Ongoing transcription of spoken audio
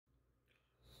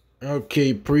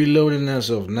Okay, preloading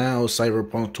as of now,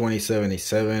 Cyberpunk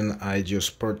 2077. I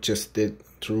just purchased it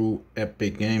through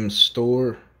Epic Games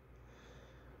Store.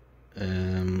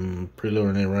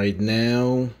 Preloading it right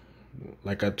now.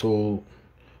 Like I told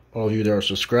all of you that are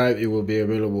subscribed, it will be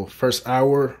available first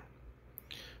hour.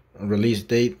 Release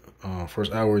date,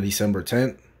 first hour December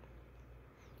 10th.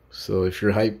 So if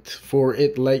you're hyped for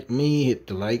it like me, hit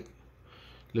the like.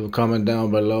 Leave a comment down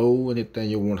below,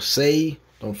 anything you want to say.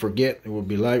 Don't forget, it will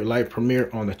be live premiere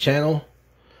on the channel.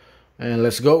 And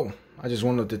let's go. I just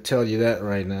wanted to tell you that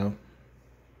right now.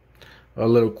 A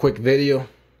little quick video.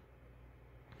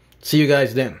 See you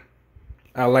guys then.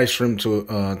 I'll live stream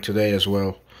today as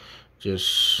well.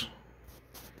 Just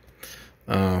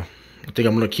I think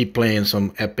I'm gonna keep playing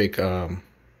some epic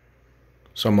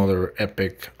some other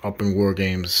epic open world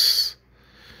games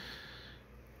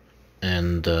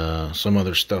and some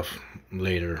other stuff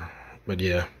later. But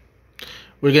yeah,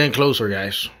 we're getting closer,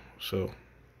 guys. So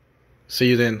see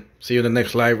you then. See you in the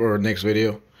next live or next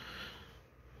video.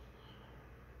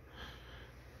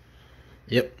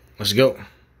 Yep, let's go.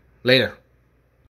 Later.